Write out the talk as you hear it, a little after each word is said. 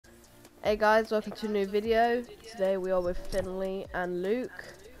Hey guys, welcome to a new video. Today we are with Finley and Luke.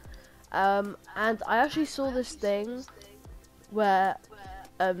 And I actually saw this thing where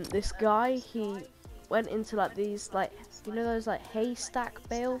this guy, he went into like these, like, you know those like haystack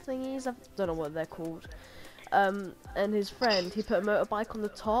bale thingies? I don't know what they're called. And his friend, he put a motorbike on the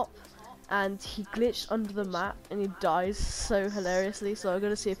top and he glitched under the map and he dies so hilariously, so I'm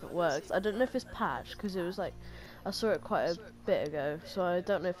gonna see if it works. I don't know if it's patched because it was like, I saw it quite a bit ago, so I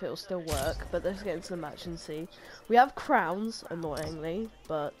don't know if it will still work, but let's get into the match and see. We have crowns, annoyingly,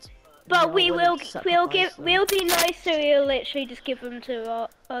 but we will we'll be nice, so we'll literally just give them to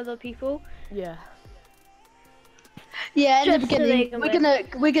other people. Yeah. Yeah, in the beginning,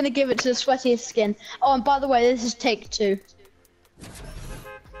 we're gonna give it to the sweatiest skin. Oh, and by the way, this is take 2.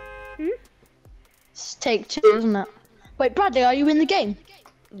 It's take 2, isn't it? Wait, Bradley, are you in the game?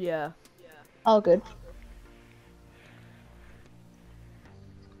 Yeah. Oh, good.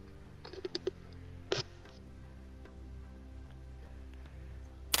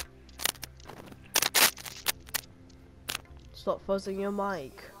 Stop fuzzing your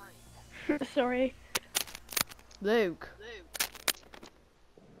mic. Sorry. Luke.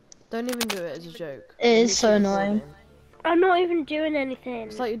 Don't even do it as a joke. It is so annoying. I'm not even doing anything.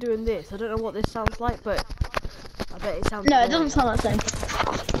 It's like you're doing this. I don't know what this sounds like, but I bet it sounds No, annoying. it doesn't sound like the same.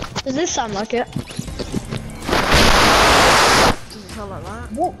 Does this sound like it? Does it sound like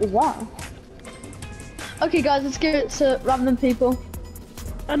that? What was that? Okay, guys, let's give it to random people.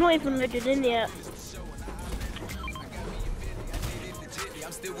 I'm not even loaded in yet.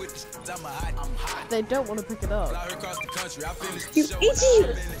 They don't want to pick it up. You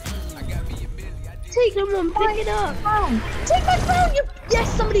idiot! Take someone, pick it up. Take my crown!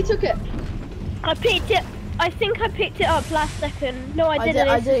 Yes, somebody took it. I picked it. I think I picked it up last second. No, I didn't.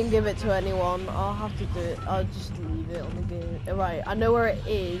 I didn't give it to anyone. I'll have to do it. I'll just leave it on the game. Right, I know where it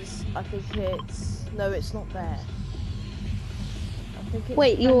is. I think it's... No, it's not there. I think it's...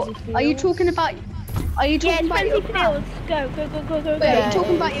 Wait, are you talking about... Are you talking about your crown? Go. Wait, are you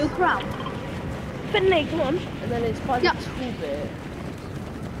talking about your crown? Finley, come on. And then it's by the tool bit.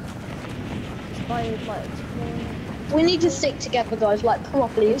 It's by like tool. We need to stick together, guys, like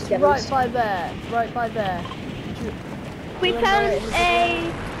properly It's together. right by there. Right by there. We found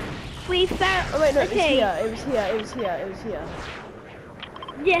a... We found... Oh wait, no, okay. It was here.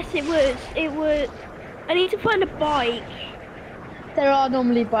 Yes, it was. I need to find a bike. There are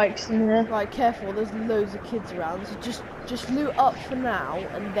normally bikes in here. Right, careful, there's loads of kids around, so just loot up for now,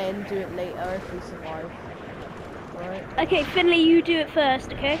 and then do it later if we survive. Right? Okay, Finley, you do it first,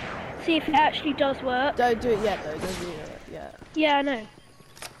 okay? See if it actually does work. Don't do it yet though, don't do it yet. Yeah, I know.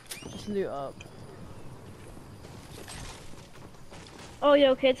 Just loot up. Oh,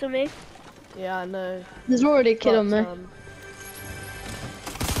 yo, kids on me. Yeah, I know. There's already a kid on me.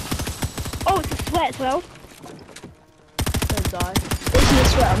 Oh, it's a sweat as well. Don't die. It's a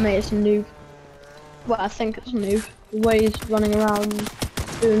sweat on me, it's a noob. Well, I think it's a noob. The way he's running around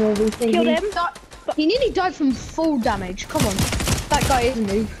doing all these things. Killed him. He nearly died from full damage. Come on. That guy is a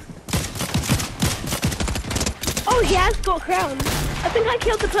noob. Oh, he has got a crown. I think I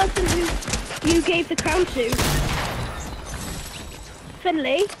killed the person who you gave the crown to.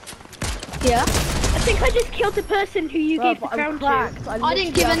 Finley? Yeah? I think I just killed the person who you gave the crown to. I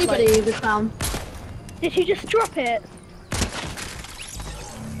didn't give anybody the crown. Did you just drop it?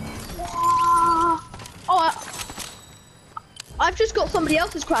 Oh, I've just got somebody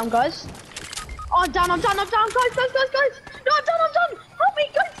else's crown, guys. Oh, I'm down, guys. No, I'm done. Help me,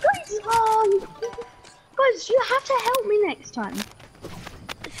 guys. Oh, guys, you have to help me next time.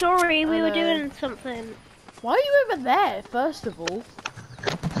 Sorry, we were doing something. Why are you over there, first of all?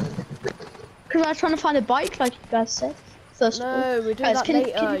 Because I was trying to find a bike, like you guys said. First of all. No, we're doing Guys, that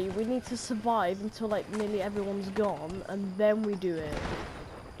later. We need to survive until like nearly everyone's gone, and then we do it.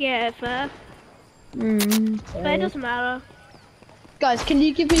 Yeah, fair. But it doesn't matter. Guys, can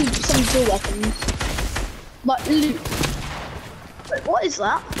you give me some dual weapons? Like, Luke. Wait, what is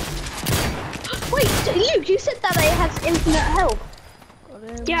that? Wait, Luke, you said that it has infinite health.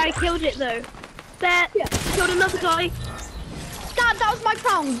 Yeah, I killed it though. There, killed another guy. Dad, that was my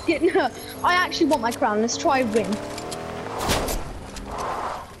crown. I actually want my crown. Let's try and win.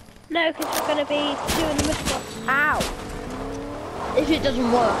 No, because we're going to be doing the myth. Ow! If it doesn't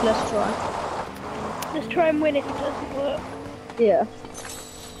work, let's try. Let's try and win if it doesn't work. Yeah.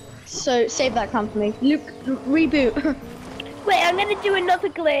 So, save that crown for me. Luke, reboot. Wait, I'm going to do another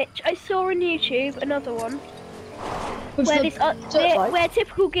glitch. I saw on YouTube another one. Where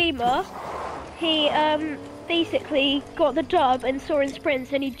typical gamer, he basically got the dub and saw in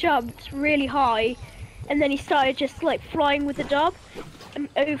sprints and he jumped really high and then he started just like flying with the dub.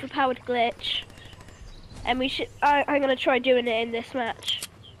 an overpowered glitch, and we should. I'm gonna try doing it in this match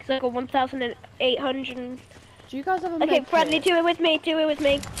because I got 1,800. Do you guys have a Okay, med Bradley, kit? do it with me. Do it with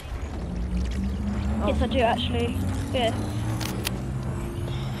me. Oh. Yes, I do actually. Yeah.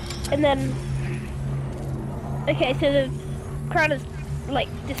 And then. Okay, so the crown has like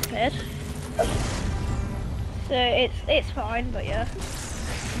disappeared. So it's fine, but yeah.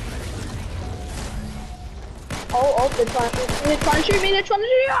 Oh, they're trying to shoot me, they're trying to shoot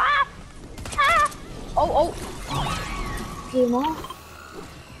me! Ah! Ah! Oh. Do more.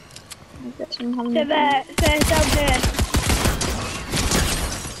 So they're down here.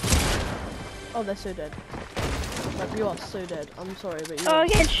 Oh, they're so dead. Like, you are so dead. I'm sorry, but you Oh, are I'm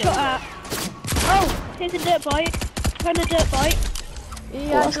getting so shot dead. at. Oh, here's a dirt bike. Found a dirt bike. He Oh,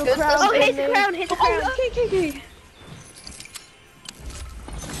 has that's your good, crown, Oh, here's the Finley. crown, here's the crown. Oh, okay.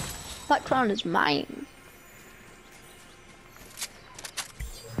 That crown is mine.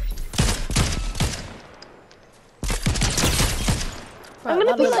 Right, I'm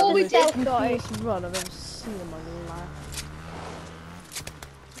gonna that be is like the this most dead guy. confused run I've ever seen in my life.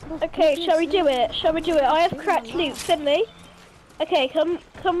 Okay, shall we do it? Shall we do it? I have cracked loot, Finley. Okay, come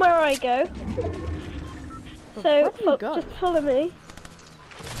where I go. So, Where do you go? just follow me.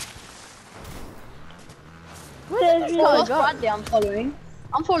 Where did this Oh, guy that's go? Bradley I'm following.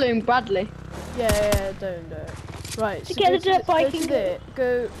 I'm following Bradley. Yeah, don't do it. Right, so Get go a dirt bike and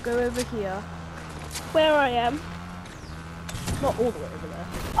go over here. Where I am. Not all the way over there.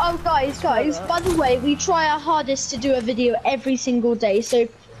 Oh, guys, Further. by the way, we try our hardest to do a video every single day, so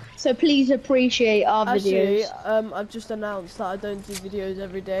please appreciate our Actually, videos. I've just announced that I don't do videos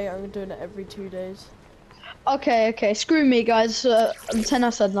every day. I'm doing it every 2 days. Okay, screw me, guys. 10 I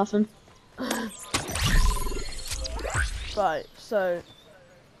said nothing. Right, so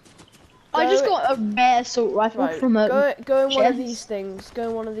I Go- just got a rare assault rifle right, from a. go in one of chest. these things. Go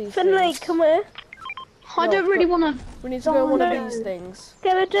in one of these Finley, things. come here. I No, don't really but- want to. We need to go in one no. of these things.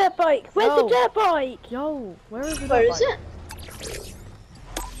 Get a dirt bike. Where's No. the dirt bike? Yo, where is the Where dirt is bike? it?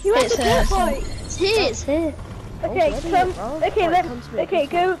 You have It's the here. dirt bike. It's here. It's here. Okay, bloody come. hell. Okay, Right, let. come to me, Okay,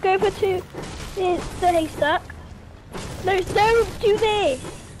 come go for two. Here's the haystack. No, don't do this.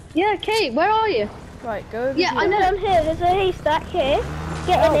 Yeah. Okay. Where are you? Right, go over Yeah, here. I know. Down here. There's a haystack here.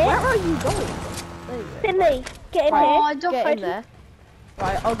 Get Oh, in where it. are you going? There you go. Finley, get in Right. Oh, here. I don't. Get in there.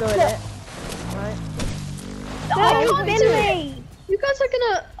 Right, I'll go in Yeah. it. Right. I No, can't do it. Finley. You guys are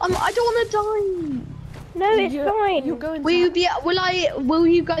gonna. I don't want to die. No, it's You- fine. You're going Will to... you be? Will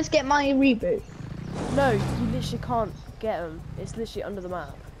you guys get my reboot? No, you literally can't get them. It's literally under the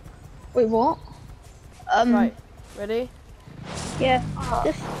map. Wait, what? Right, ready? Yeah.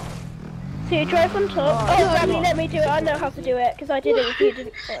 Just. So you drive on top. Oh, Oh, no, Bradley, no. let me do it. I know how to do it because I did it with you.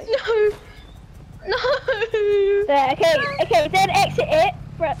 Didn't I? No. There. Okay. Then exit it.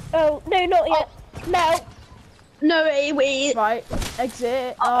 Oh no, not yet. Now. No. Wait. Right,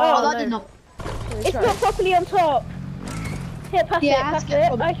 exit. Oh, that no. did not. It's not properly on top. Here, pass Yeah, it, it has pass to get it.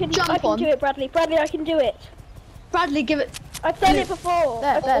 from- I can jump on. do it, Bradley. Bradley, I can do it. Bradley, give it. I've done it before.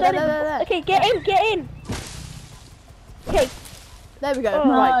 There, I've there, done there, it there, there. Okay, get in. Okay, There we go. Oh.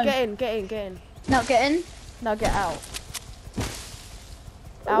 Right, get in. Now get in. Now get out.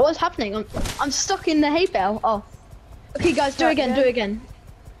 Out. What's happening? I'm stuck in the hay bale. Oh. Okay, guys, do it Right, again. yeah. Do it again.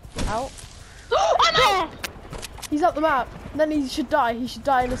 Out. I'm out. there. He's up the map. Then he should die. He should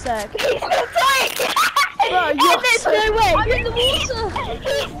die in a sec. He's still dying. Bro, Oh, you're there's so- no way. I'm in the water. He's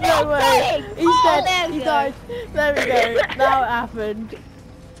still No way. dying. He's Oh, there dead. we He go. died. There we go. Now it happened.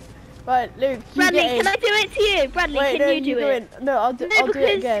 Right, Luke, you Bradley, get in. can I do it to you? Bradley, Wait, can no, you do go it? in. No, I'll do it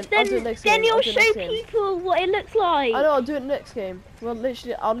again. Then, I'll do it next then game. you'll I'll do it show next game. people what it looks like. I know, I'll do it next game. Well,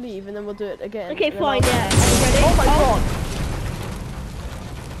 literally, I'll leave and then we'll do it again. Okay, and then fine, I'll- yeah. Are you ready? Oh my god.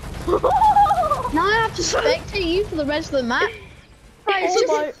 Now I have to spectate you for the rest of the map. Right, it's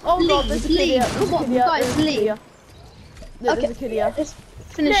just Oh god, there's a kid here. There's Come a on, kid you here. guys, There's a kid leave. here. Look, there's a kid here. Just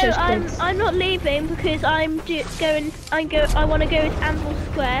finish No, those kids. I'm not leaving because I want to go to Anvil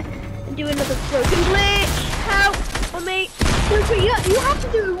Square and do another broken glitch. Help on me. No, but you have to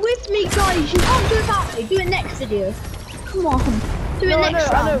do it with me, guys. You can't do it without me. Do it next video. Come on. Do it No, next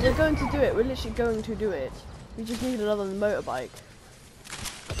I know, round. we're going to do it. We're literally going to do it. We just need another motorbike.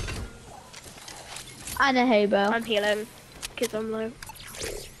 And a hay bale. I'm healing because I'm low.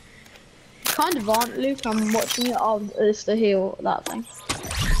 Kind of aren't, Luke. I'm watching it. Oh, it's the heal, that thing.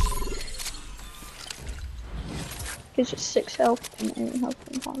 Gives you 6 health and 8 health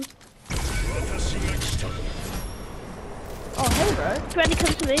sometimes. Oh, hey, bro. Bradley,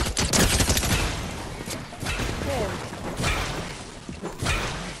 come to me. Him.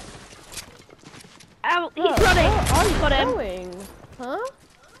 Ow, he's Oh, running. where are you Got him. going? Huh?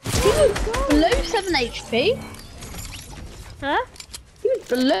 below 7 HP. Huh? He was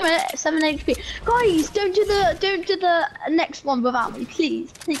below 7 HP. Guys, don't do the next one without me,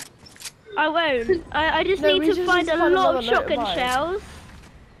 please. Please. I won't. I just No, need we to just find need to a find lot of another shotgun motorbike. shells.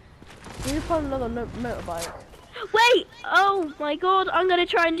 We need to find another motorbike. Wait! Oh my god, I'm gonna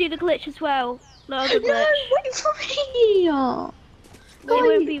try and do the glitch as well. The other No, glitch. wait for me. It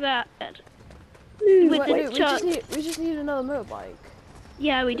won't be bad. Luke, With the Wait, chuck. we just need another motorbike.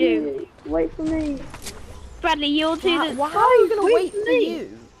 Yeah, we do. Wait for me. Bradley, you'll do the. How are we gonna wait wait for for me.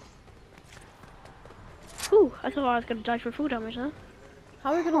 you? Ooh, I thought I was gonna die for full damage huh?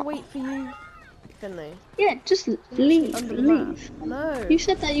 How are we gonna wait for you, Finley? Yeah, just leave. Under the map. Leave. No. You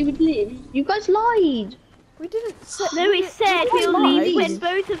said that you would leave. You guys lied. We didn't say. No, we said we'll lied. leave when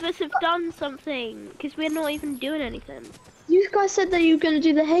both of us have done something. Because we're not even doing anything. You guys said that you were going to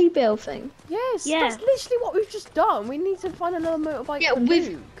do the hay bale thing. Yes, Yeah. that's literally what we've just done. We need to find another motorbike Yeah, for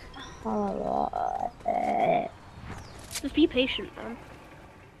we've- Luke. Just be patient, man.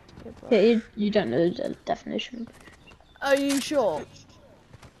 Yeah, you don't know the definition. Are you sure?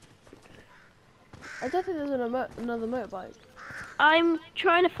 I don't think there's another motorbike. I'm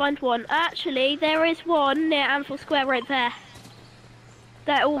trying to find one. Actually, there is one near Anvil Square right there.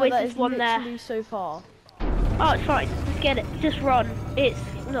 There always that is one there. literally so far. Oh, it's fine. Just get it. Just run. It's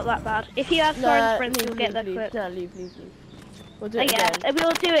not that bad. If you have friends, you'll get that quick. No, leave. We'll do it Yeah, again.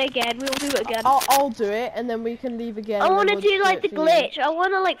 we'll do it again. We'll do it again. I'll do it, and then we can leave again. I and want to we'll do like the it for you. glitch. I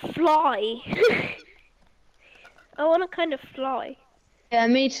want to like fly. I want to kind of fly. Yeah,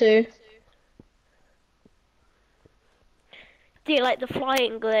 me too. Do like the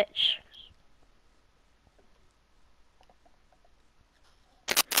flying glitch.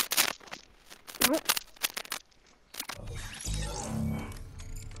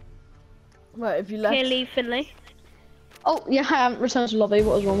 Right, if you left. Here, leave Finley. Oh, yeah, I haven't returned to lobby.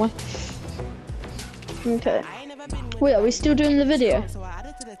 What was wrong with? Okay. Wait, are we still doing the video?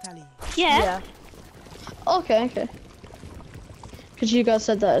 Yeah. Okay. Because you guys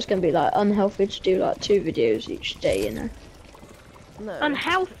said that it's going to be like unhealthy to do like 2 videos each day, you know? No.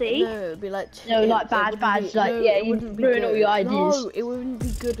 Unhealthy? No, it'd be like. No, like it bad, wouldn't be- like, no, yeah, it you wouldn't be ruin all good. your ideas. No, it wouldn't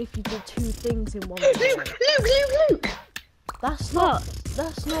be good if you did 2 things in one video. Luke! That's What?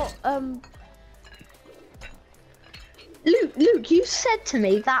 not. Luke, you said to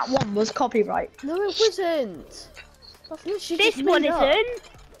me that one was copyright. No, it wasn't. That's literally This just one made up. isn't.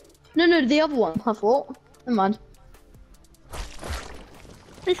 No, the other one, I thought. Never mind.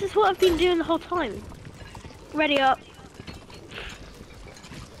 This is what I've been doing the whole time. Ready up.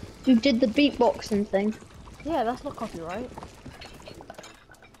 You did the beatboxing thing. Yeah, that's not copyright.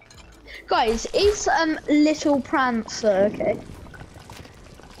 Guys, is Little Prancer okay?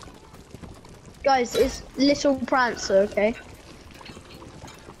 Guys, is Little Prancer okay?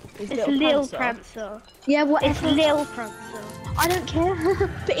 It's Lil Prancer. Yeah, whatever. It's Lil Prancer. I don't care.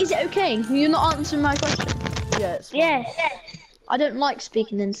 But is it okay? You're not answering my question. Yeah, it's fine. Yes. I don't like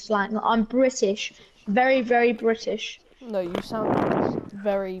speaking in slang. I'm British. Very, very British. No, you sound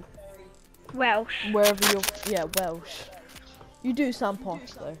very Welsh. wherever you're. Yeah, Welsh. You do sound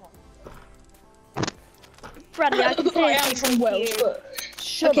posh though. Bradley, I can say I am from Wales.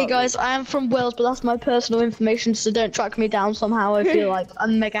 Shut Okay, up. guys, I am from Wales, but that's my personal information, so don't track me down somehow. I feel like I'm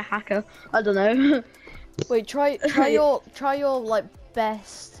a mega hacker. I don't know. Wait, try your like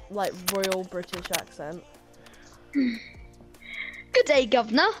best like royal British accent. Good day,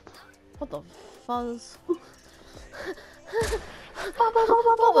 Governor. What the fuzz?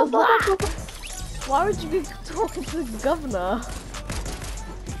 What was that? Why would you be talking to the governor?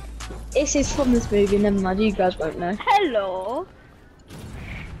 This is from this movie. Never mind, you guys won't know. Hello.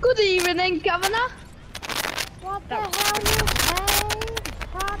 Good evening, Governor. What the hell you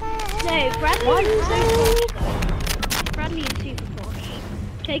say? No, Bradley is so posh. Bradley is super posh.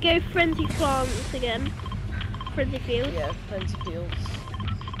 Okay, go Frenzy Farms again. Frenzy Field. Yeah, Frenzy Fields.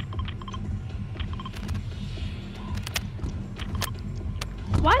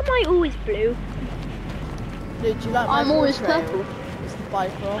 Why am I always blue? Dude, do you like my I'm always portrait? purple. It's the I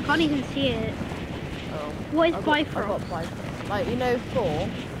Bifrost. can't even see it. Oh. What is I got Bifrost? Bifrost. Like, you know Thor,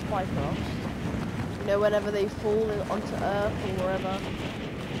 Bifrost. You know whenever they fall onto Earth or wherever,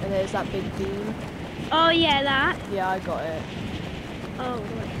 and there's that big beam? Oh yeah, that. Yeah, I got it. Oh,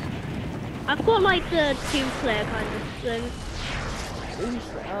 nice. I've got like the Doomslayer kind of thing.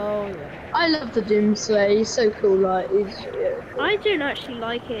 Oh, yeah. I love the Doomslayer. He's so cool. Like, he's. I don't actually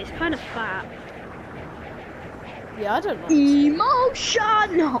like it. It's kind of fat. Yeah, I don't know.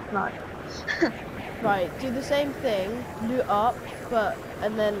 Emotion. No. Right, do the same thing, loot up,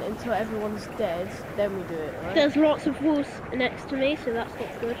 and then until everyone's dead, then we do it, right? There's lots of walls next to me, so that's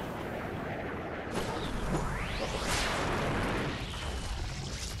not good.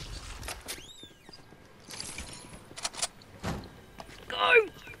 Go!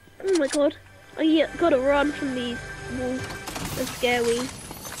 Oh my god. Oh yeah, gotta run from these wolves. They're scary.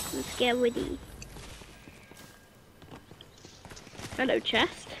 They're scary. Hello,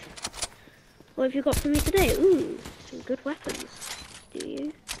 chest. What have you got for me today? Ooh, some good weapons. Do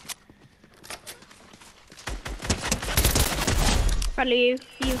you? Bradley, you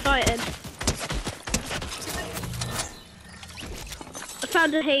fighting? I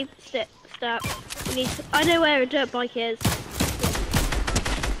found a hay stack. I know where a dirt bike is.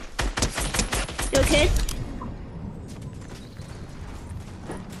 You okay?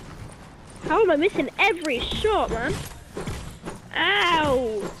 How am I missing every shot, man?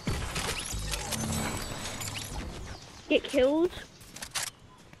 Ow! Get killed.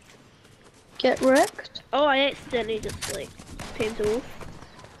 Get wrecked. Oh, I accidentally just like pinned off.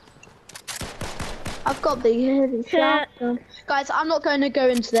 I've got the heavy shotgun. Guys, I'm not going to go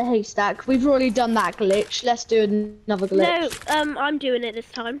into the haystack. We've already done that glitch. Let's do another glitch. No, I'm doing it this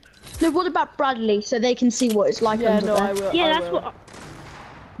time. No, what about Bradley, so they can see what it's like Yeah, under no, there? I will. Yeah, I that's will. what.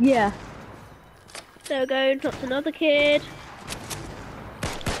 Yeah. There we go. Knocked another kid.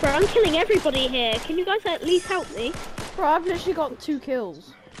 Bro, I'm killing everybody here. Can you guys at least help me? Bro, I've literally got 2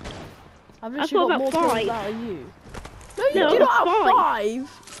 kills. I've literally got got more about 5. kills out of you. No, you No, do I've not got have 5.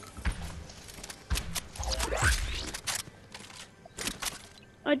 5.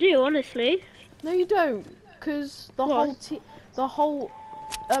 I do, honestly. No, you don't, because the What? whole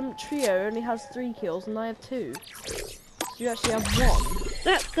trio only has 3 kills, and I have 2. So you actually have 1.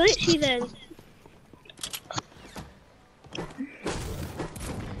 That's glitchy then.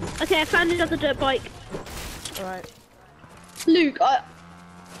 Okay, I found another dirt bike. Alright, Luke,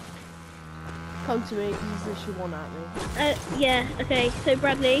 come to me. He's literally 1 at me. Yeah, okay. So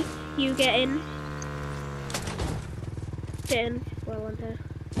Bradley, you get in. Get in. Well, on here.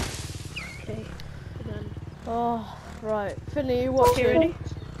 Okay. And then... Oh, right. Finley, you Okay, ready? watching?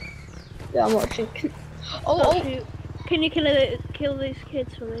 yeah, I'm watching. Oh, Oh, shoot. Can you kill these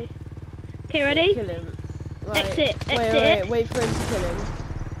kids for me? Okay, ready? Kill him. Right. Exit, Wait for him to kill him.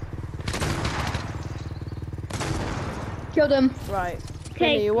 killed him. Right. Okay,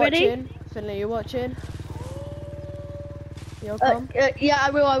 Finley, you ready? watching? Finley, you watching? You'll come? Yeah, I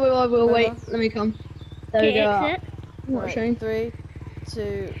will. Over. Wait, let me come. There we Okay, go. exit. I'm watching. 3,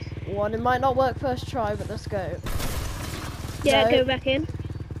 2, 1. It might not work first try, but let's go. Yeah, No. go back in.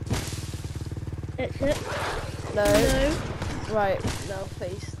 Exit. No. No. Right, now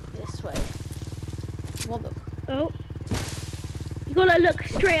face this way. What the? Oh. You gotta look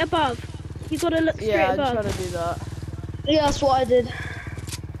straight above. You gotta look straight Yeah, I'm above. trying to do that. Yeah, that's what I did.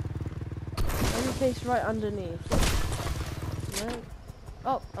 I'm gonna face right underneath. No.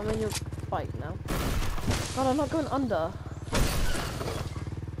 Oh, I'm in your bike now. God, I'm not going under.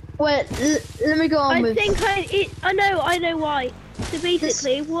 Wait, let me go on I with. think I know why. So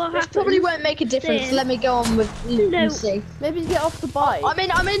basically, what This happens? probably won't make a difference. then- Let me go on with Luke No. and see. Maybe get off the bike.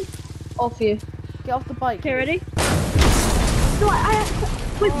 I'm in. Off you. Get off the bike. Okay, ready? No,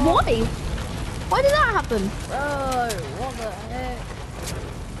 wait, why? Why did that happen? Oh, what the heck?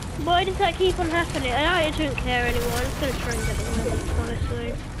 Why does that keep on happening? I don't care anymore. I'm just gonna try and get the win,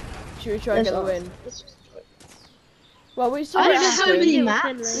 honestly. Should we try and get the win? Well, we saw I it have so happen. many Finley.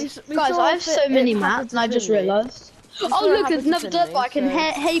 maps. We Guys, saw I have it- so it many happened maps, to and I just Finley. realised. We saw Oh, it look, happen there's to another dirt Finley, bike and so-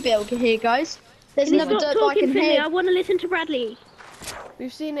 hay bale here, guys. There's Can you another stop dirt bike talking, and Finley? hay. I want to listen to Bradley.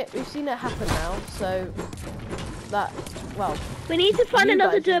 We've seen it happen now, so that, well, We need to find You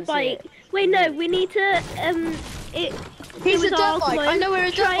another guys didn't dirt see bike. it. Wait, no, we need to Here's a with dirt our bike. I Aquaman, know where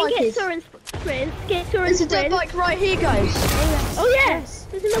a dirt try and bike get is. Soren sprints. Get Soren There's a dirt sprints. bike right here, guys. Oh yes,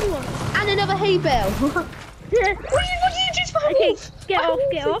 there's another one. And another hay bale. What do you do to my Okay, wolf? get My off,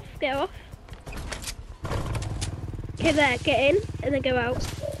 wolf get is- off, get off. Okay, there, get in, and then go out.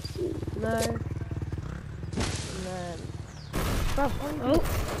 no. And then, bruv, what are you doing? Oh,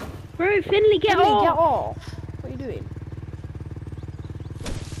 bro, Finley, get Finley, off. get off! What are you doing?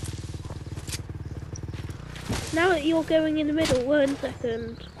 Now that you're going in the middle, 1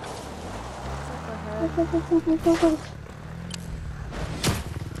 second. What the heck?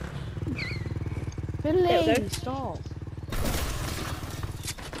 There we Finley, go. stop!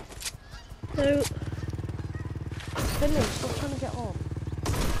 So, Finley, stop trying to get on.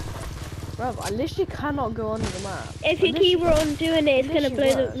 Bruv, I literally cannot go onto the map. if you keep on doing it, it's gonna blow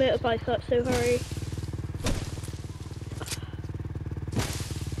literally the motorbike up, so hurry.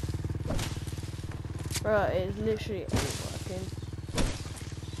 Bro, it literally ain't working.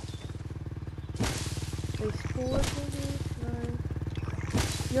 Face forward, maybe?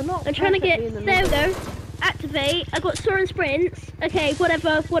 No. You're not. I'm trying to perfectly get. in the There we middle. go. Activate. I got soaring sprints. Okay,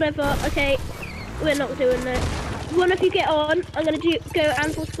 whatever. Okay, we're not doing that. One of you get on. I'm gonna go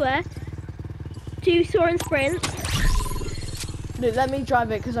Anvil Square. Do soaring sprints. Luke, let me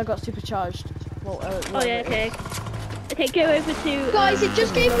drive it because I got supercharged. Well, Oh yeah. Okay. Okay, go over to. Guys, it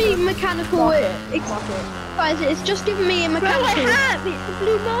just gave me mechanical. Mark it. Guys, it's just giving me a Bro, I mechanical. have. It's the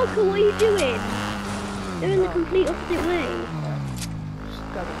blue marker. What are you doing? They're in the complete opposite way.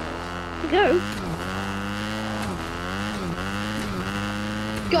 Just grab it. Go.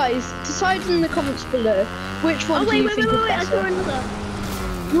 Guys, decide in the comments below which one do you think is I saw better.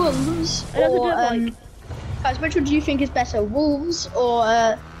 another. Wolves Another or dirt bike. guys, which one do you think is better, wolves or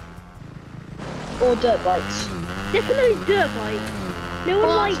dirt bikes? Definitely dirt bike. No one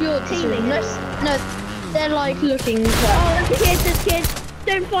Well, likes that's your tailing. decision. No, they're like looking. Oh, there's kids.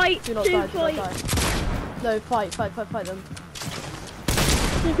 Don't fight. Do not die, do not die. No, fight them.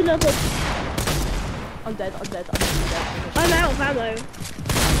 There's another. I'm dead. I'm out of ammo.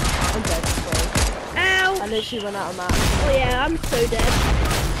 I'm dead, sorry. Ow. I literally went out of map. Oh yeah, I'm so dead.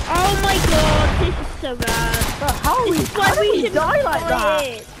 Oh my god, this is so bad. But how This is why we should shouldn't die like that?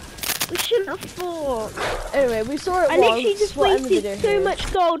 fight. We shouldn't have fought. Anyway, we saw it I once. literally just We'll end the video wasted so here.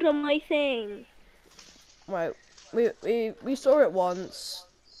 much gold on my thing. Right, we saw it once.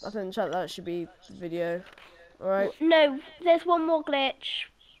 I think in the chat that should be the video. Alright? No, there's one more glitch.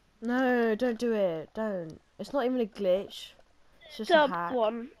 No, don't do it. Don't. It's not even a glitch. It's just a Sub hack.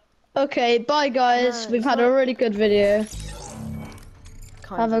 one. Okay, bye guys. No, We've it's had not- a really good video.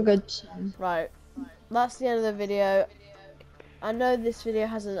 Kind Have a of. good time. Right. That's the end of the video. I know this video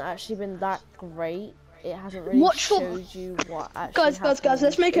hasn't actually been that great. It hasn't really Watch for- showed you what actually Guys, happened.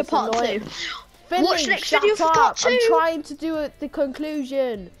 let's make a It's part annoying. 2. Finley, Watch next shut video for up. part I'm 2. trying to do the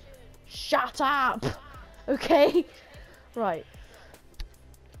conclusion. Shut up. Okay? Right.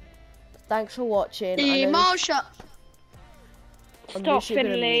 Thanks for watching. I know Email this- shut. I'm Stop, literally gonna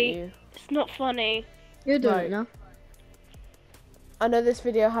Finley. mute you. It's not funny. You're doing Right. it now. I know this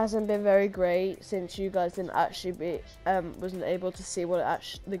video hasn't been very great since you guys didn't actually wasn't able to see what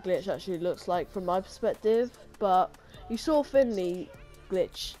the glitch actually looks like from my perspective, but you saw Finley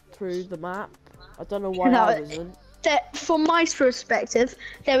glitch through the map. I don't know why No, I wasn't. From my perspective,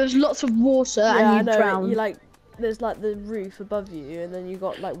 there was lots of water Yeah, I and you know. drowned. You like there's like the roof above you, and then you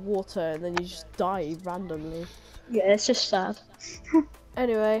got like water, and then you just die randomly. Yeah, it's just sad.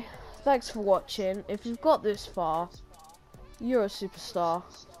 Anyway, thanks for watching. If you've got this far, you're a superstar.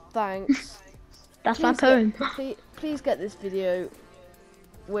 Thanks. That's my poem. Please get this video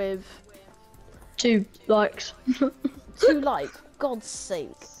with 2 likes. 2 likes. God's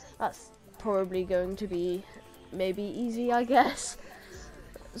sake. That's probably going to be maybe easy, I guess.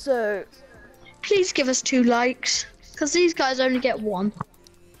 So, Please give us 2 likes, because these guys only get 1.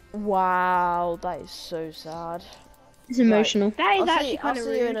 wow, that is so sad. It's emotional. That is I'll actually see kind of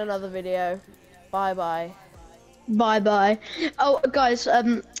you in rude. another video. Bye bye. Bye bye. Oh, guys,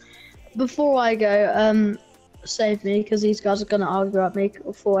 before I go, save me, because these guys are gonna argue at me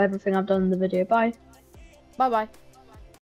for everything I've done in the video. Bye. Bye bye.